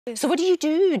So what do you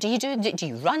do? Do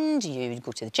you run? Do you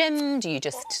go to the gym? Do you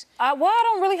just... Well, I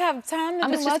don't really have time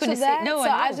to do much of that, no, so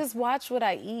I I just watch what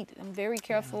I eat. I'm very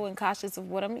careful and cautious of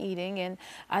what I'm eating, and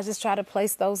I just try to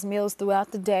place those meals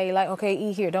throughout the day. Like, okay,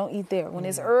 eat here, don't eat there. When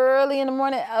it's early in the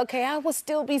morning, okay, I will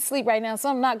still be asleep right now, so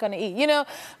I'm not going to eat, you know?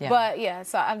 Yeah. But, yeah,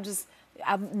 so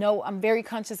I'm very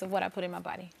conscious of what I put in my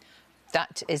body.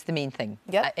 That is the main thing.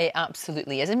 Yep. It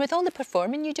absolutely is. And with all the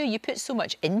performing you do, you put so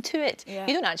much into it. Yeah.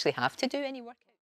 You don't actually have to do any work.